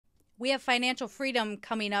We have financial freedom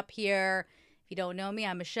coming up here. If you don't know me,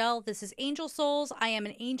 I'm Michelle. This is Angel Souls. I am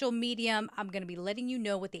an angel medium. I'm going to be letting you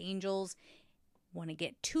know what the angels want to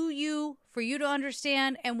get to you for you to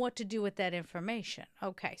understand and what to do with that information.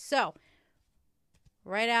 Okay, so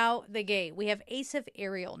right out the gate, we have Ace of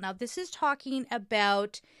Ariel. Now, this is talking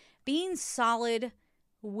about being solid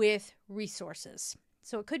with resources.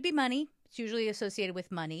 So it could be money. It's usually associated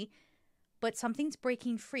with money. But something's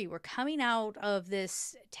breaking free. We're coming out of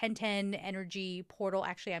this 1010 energy portal.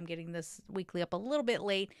 Actually, I'm getting this weekly up a little bit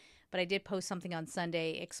late, but I did post something on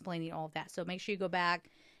Sunday explaining all of that. So make sure you go back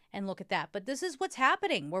and look at that. But this is what's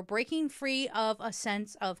happening. We're breaking free of a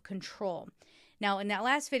sense of control. Now, in that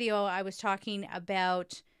last video, I was talking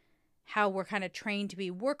about how we're kind of trained to be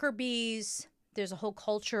worker bees. There's a whole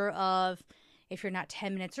culture of if you're not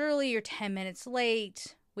 10 minutes early, you're 10 minutes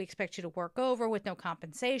late. We expect you to work over with no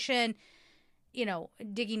compensation. You know,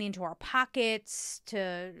 digging into our pockets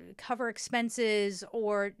to cover expenses,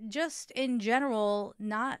 or just in general,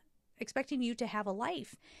 not expecting you to have a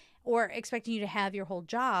life or expecting you to have your whole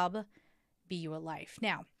job be your life.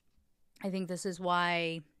 Now, I think this is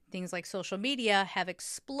why things like social media have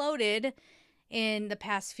exploded in the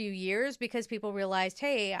past few years, because people realized,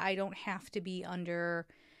 hey, I don't have to be under,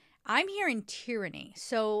 I'm hearing tyranny.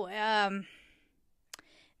 So,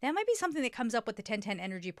 that might be something that comes up with the 1010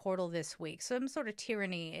 energy portal this week. Some sort of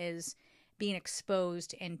tyranny is being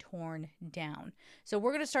exposed and torn down. So we're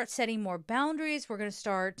going to start setting more boundaries. We're going to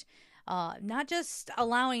start not just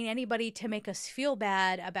allowing anybody to make us feel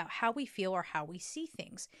bad about how we feel or how we see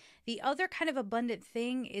things. The other kind of abundant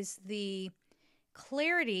thing is the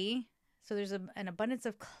clarity. So there's an abundance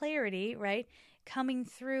of clarity, right, coming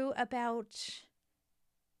through about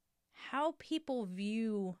how people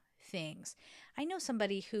view things. I know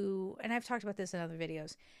somebody who, and I've talked about this in other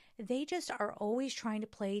videos, they just are always trying to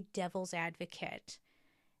play devil's advocate.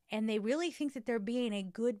 And they really think that they're being a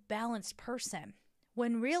good, balanced person,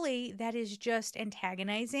 when really that is just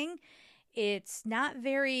antagonizing. It's not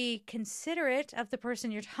very considerate of the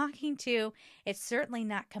person you're talking to. It's certainly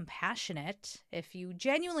not compassionate. If you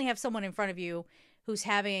genuinely have someone in front of you who's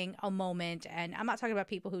having a moment, and I'm not talking about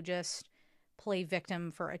people who just play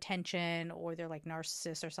victim for attention, or they're like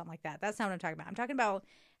narcissists or something like that. That's not what I'm talking about. I'm talking about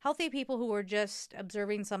healthy people who are just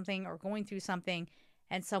observing something or going through something,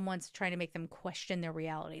 and someone's trying to make them question their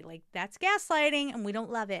reality. Like, that's gaslighting, and we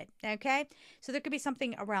don't love it. Okay? So there could be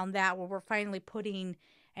something around that where we're finally putting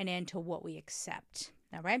an end to what we accept.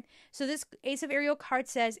 All right? So this Ace of Ariel card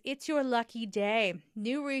says, it's your lucky day.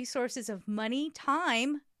 New resources of money,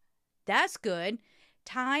 time. That's good.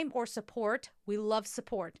 Time or support. We love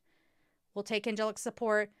support. We'll take angelic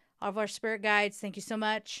support of our spirit guides. Thank you so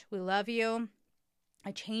much. We love you.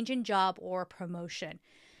 A change in job or promotion.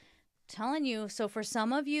 Telling you, so for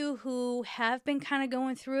some of you who have been kind of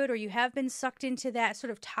going through it, or you have been sucked into that sort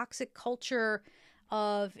of toxic culture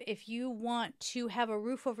of, if you want to have a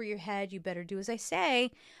roof over your head, you better do as I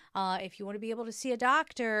say. If you want to be able to see a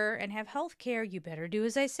doctor and have health care, you better do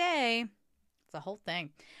as I say. It's the whole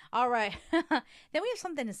thing. All right. Then we have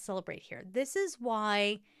something to celebrate here. This is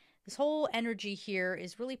why this whole energy here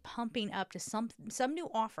is really pumping up to some new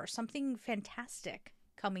offer, something fantastic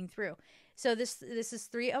coming through. So this is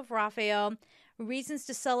 3 of Raphael. Reasons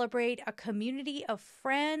to celebrate: a community of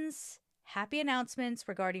friends, happy announcements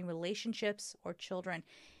regarding relationships or children.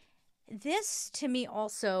 This, to me,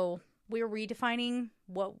 also, we're redefining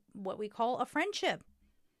what we call a friendship.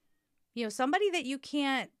 You know, somebody that you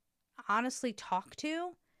can't honestly talk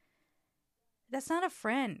to, that's not a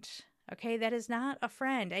friend. Okay, that is not a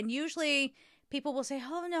friend. And usually people will say,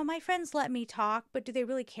 oh, no, my friends let me talk. But do they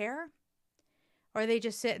really care? Or are they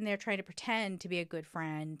just sitting there trying to pretend to be a good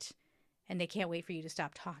friend, and they can't wait for you to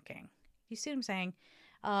stop talking? You see what I'm saying?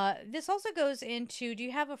 This also goes into, do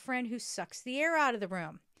you have a friend who sucks the air out of the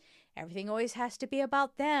room? Everything always has to be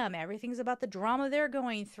about them. Everything's about the drama they're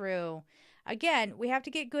going through. Again, we have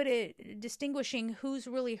to get good at distinguishing who's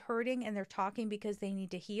really hurting and they're talking because they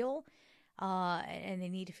need to heal. And they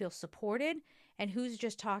need to feel supported, and who's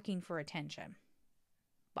just talking for attention.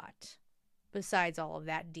 But besides all of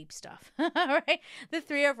that deep stuff, all right, the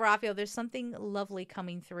 3 of Raphael, there's something lovely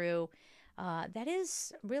coming through that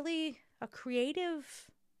is really a creative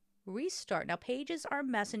restart. Now, pages are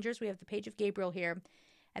messengers. We have the page of Gabriel here,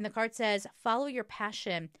 and the card says, follow your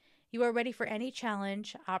passion. You are ready for any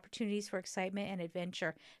challenge, opportunities for excitement and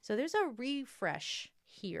adventure. So there's a refresh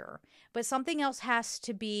here, but something else has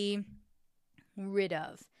to be rid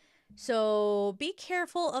of. So be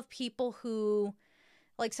careful of people who,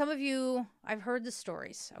 like some of you, I've heard the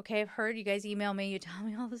stories. Okay. I've heard you guys email me, you tell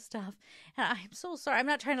me all this stuff. And I'm so sorry. I'm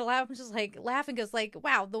not trying to laugh. I'm just like laughing because like,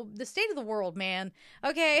 wow, the state of the world, man.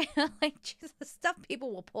 Okay. Like Jesus, the stuff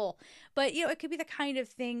people will pull. But it could be the kind of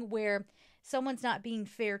thing where someone's not being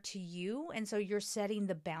fair to you. And so you're setting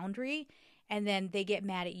the boundary and then they get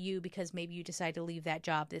mad at you because maybe you decide to leave that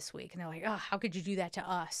job this week. And they're like, oh, how could you do that to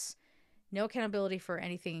us? No accountability for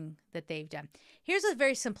anything that they've done. Here's a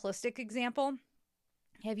very simplistic example.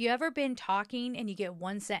 Have you ever been talking and you get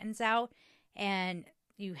one sentence out and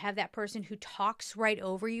you have that person who talks right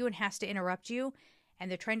over you and has to interrupt you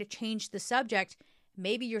and they're trying to change the subject?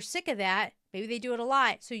 Maybe you're sick of that. Maybe they do it a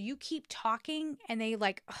lot. So you keep talking and they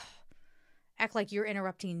act like you're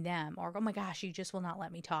interrupting them or, oh my gosh, you just will not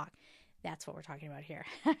let me talk. That's what we're talking about here.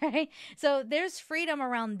 All right. So there's freedom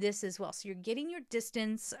around this as well. So you're getting your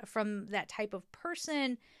distance from that type of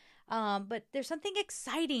person. But there's something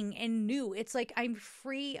exciting and new. It's like I'm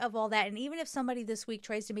free of all that. And even if somebody this week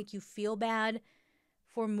tries to make you feel bad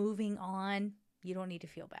for moving on, you don't need to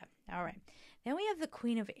feel bad. All right. Then we have the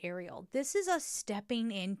Queen of Ariel. This is us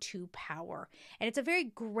stepping into power. And it's a very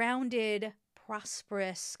grounded,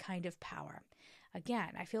 prosperous kind of power.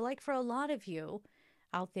 Again, I feel like for a lot of you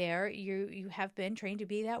out there, you have been trained to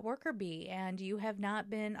be that worker bee and you have not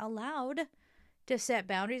been allowed to set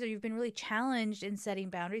boundaries, or you've been really challenged in setting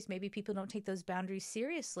boundaries. Maybe people don't take those boundaries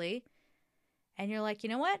seriously. And you're like, you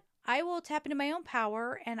know what? I will tap into my own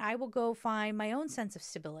power and I will go find my own sense of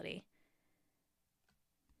stability.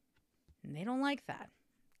 And they don't like that.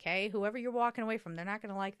 Okay? Whoever you're walking away from, they're not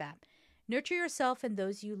going to like that. Nurture yourself and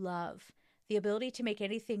those you love. The ability to make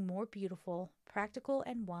anything more beautiful, practical,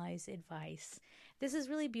 and wise advice. This is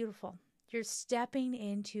really beautiful. You're stepping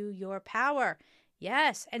into your power.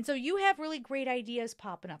 Yes. And so you have really great ideas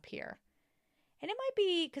popping up here. And it might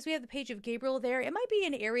be, because we have the page of Gabriel there, it might be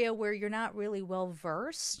an area where you're not really well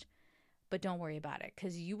versed, but don't worry about it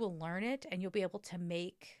because you will learn it and you'll be able to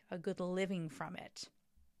make a good living from it.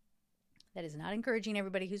 That is not encouraging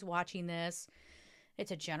everybody who's watching this.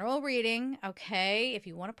 It's a general reading, okay? If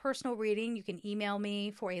you want a personal reading, you can email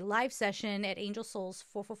me for a live session at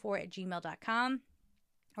angelsouls444@gmail.com.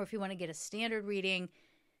 Or if you want to get a standard reading,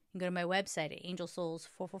 you can go to my website at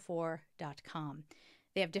angelsouls444.com.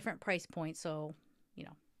 They have different price points, so,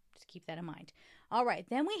 just keep that in mind. All right,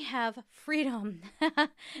 then we have freedom.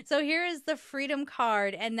 So here is the freedom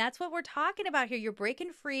card, and that's what we're talking about here. You're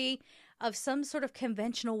breaking free of some sort of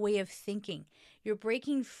conventional way of thinking. You're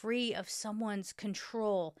breaking free of someone's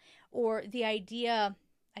control or the idea.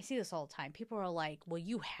 I see this all the time. People are like, well,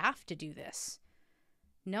 you have to do this.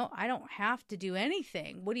 No, I don't have to do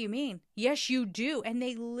anything. What do you mean? Yes, you do. And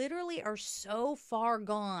they literally are so far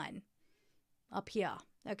gone up here.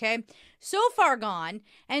 Okay. So far gone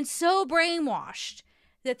and so brainwashed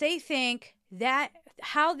that they think that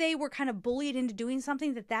how they were kind of bullied into doing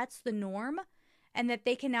something, that's the norm and that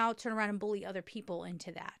they can now turn around and bully other people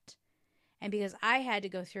into that. And because I had to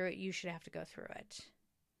go through it, you should have to go through it.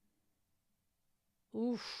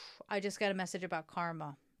 Oof. I just got a message about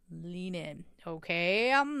karma. Lean in.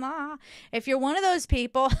 Okay. If you're one of those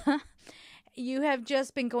people, you have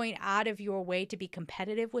just been going out of your way to be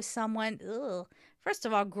competitive with someone. Ugh. First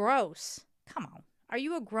of all, gross. Come on. Are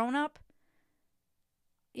you a grown-up?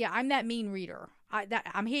 Yeah, I'm that mean reader.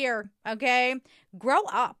 I'm here. Okay. Grow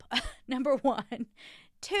up. Number one.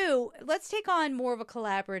 Two, let's take on more of a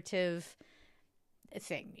collaborative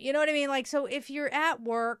thing. You know what I mean? Like, so if you're at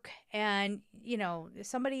work and,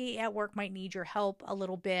 somebody at work might need your help a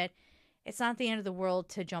little bit, it's not the end of the world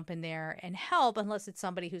to jump in there and help unless it's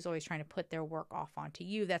somebody who's always trying to put their work off onto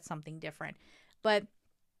you. That's something different. But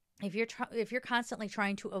if you're constantly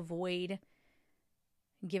trying to avoid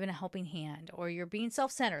giving a helping hand or you're being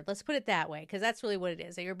self-centered, let's put it that way, because that's really what it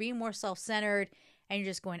is. That you're being more self-centered and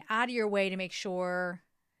you're just going out of your way to make sure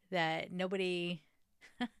that nobody...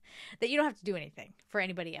 that you don't have to do anything for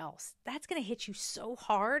anybody else. That's going to hit you so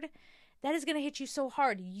hard. That is going to hit you so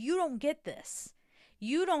hard. You don't get this.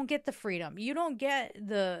 You don't get the freedom. You don't get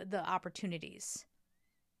the opportunities.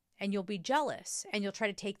 And you'll be jealous and you'll try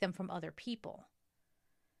to take them from other people.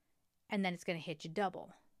 And then it's going to hit you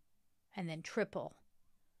double and then triple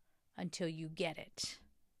until you get it.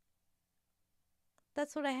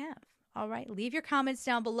 That's what I have. All right. Leave your comments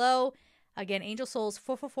down below. Again,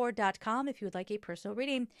 angelsouls444.com if you would like a personal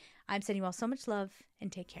reading. I'm sending you all so much love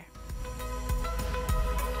and take care.